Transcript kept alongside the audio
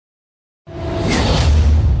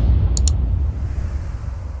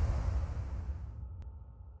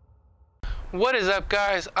What is up,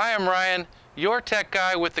 guys? I am Ryan, your tech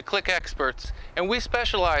guy with the Click Experts, and we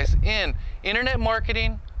specialize in internet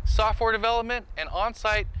marketing, software development, and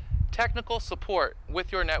on-site technical support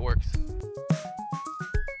with your networks.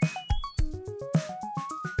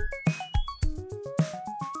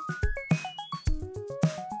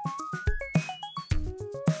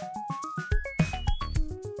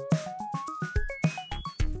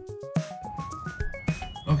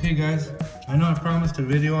 Okay guys, I know I promised a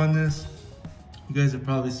video on this. You guys have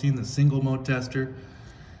probably seen the single mode tester.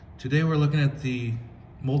 Today we're looking at the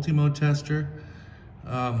multi-mode tester.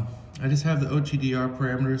 I just have the OTDR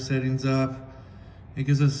parameter settings up. It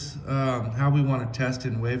gives us how we want to test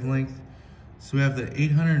in wavelength. So we have the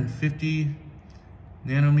 850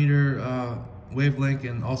 nanometer wavelength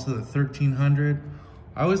and also the 1300.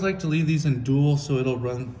 I always like to leave these in dual so it'll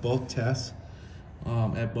run both tests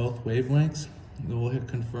at both wavelengths. Then we'll hit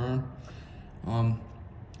confirm.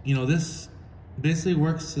 You know, this basically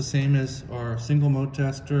works the same as our single mode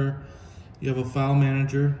tester. You have a file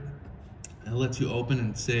manager. It lets you open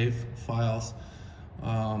and save files.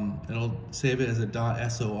 It'll save it as a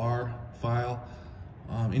 .SOR file.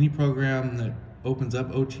 Any program that opens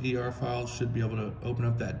up OTDR files should be able to open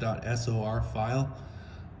up that .SOR file.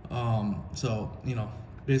 So, you know,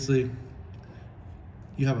 basically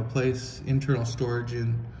you have a place, internal storage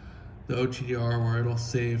in the OTDR where it'll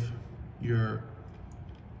save your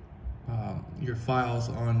files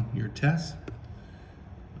on your tests.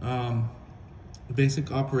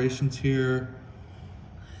 Basic operations here,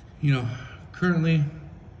 you know, currently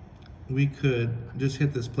we could just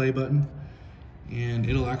hit this play button and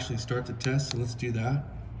it'll actually start the test. So let's do that.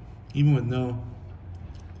 Even with no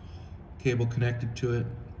cable connected to it,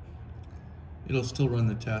 it'll still run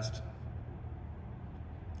the test.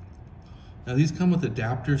 Now these come with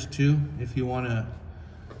adapters too, if you want to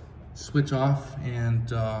switch off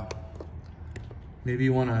and maybe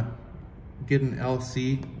you want to get an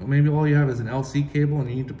LC. Maybe all you have is an LC cable and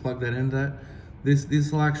you need to plug that into that.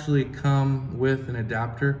 This will actually come with an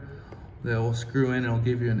adapter that will screw in and it'll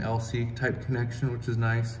give you an LC type connection, which is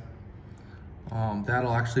nice.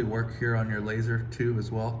 That'll actually work here on your laser too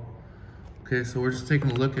as well. Okay, so we're just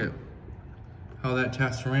taking a look at how that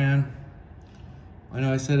test ran. I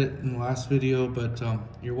know I said it in the last video, but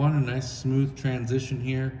you're wanting a nice smooth transition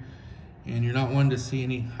here, and you're not wanting to see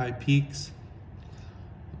any high peaks.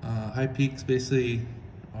 High peaks basically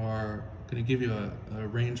are going to give you a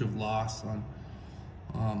range of loss on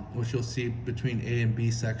which you'll see between A and B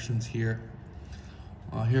sections here.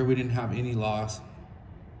 Here we didn't have any loss.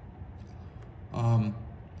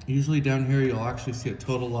 Usually down here you'll actually see a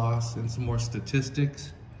total loss and some more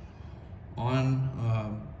statistics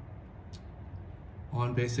on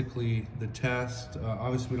basically the test.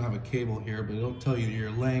 Obviously we don't have a cable here, but it'll tell you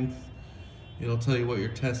your length. It'll tell you what you're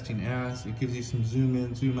testing as. It gives you some zoom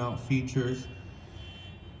in, zoom out features.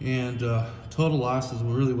 And total loss is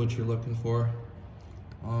really what you're looking for.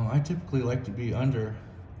 I typically like to be under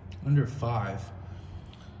 5.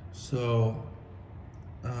 So,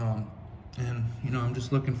 and you know, I'm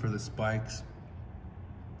just looking for the spikes.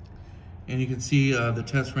 And you can see the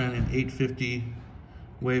test ran in 850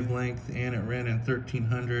 wavelength and it ran in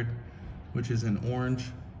 1300, which is in orange.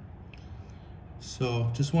 So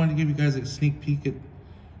just wanted to give you guys a sneak peek at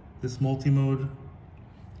this multi-mode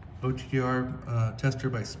OTDR tester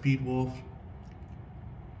by Speedwolf.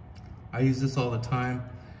 I use this all the time,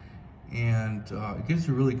 and it gives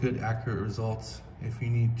you really good accurate results if you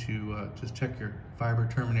need to just check your fiber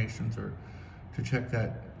terminations or to check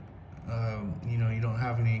that you know, you don't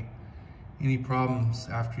have any problems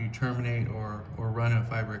after you terminate or run a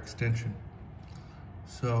fiber extension.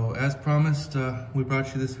 So as promised, we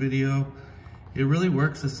brought you this video. It really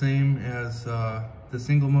works the same as the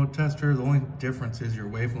single mode tester. The only difference is your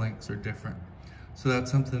wavelengths are different. So that's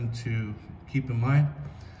something to keep in mind.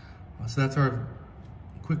 So that's our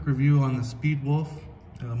quick review on the Speedwolf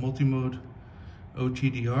multi-mode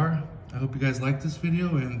OTDR. I hope you guys liked this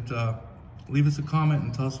video, and leave us a comment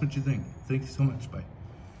and tell us what you think. Thank you so much. Bye.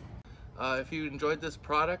 If you enjoyed this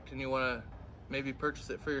product and you want to maybe purchase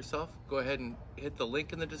it for yourself, go ahead and hit the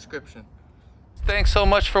link in the description. Thanks so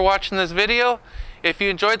much for watching this video. If you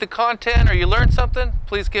enjoyed the content or you learned something,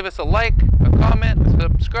 please give us a like, a comment, a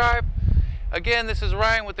subscribe. Again, this is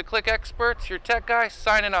Ryan with the Click Experts, your tech guy,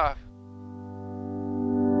 signing off.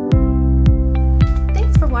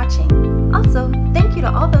 Thanks for watching. Also, thank you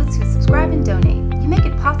to all those who subscribe and donate. You make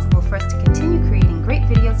it possible for us to continue creating great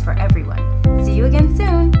videos for everyone. See you again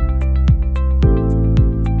soon.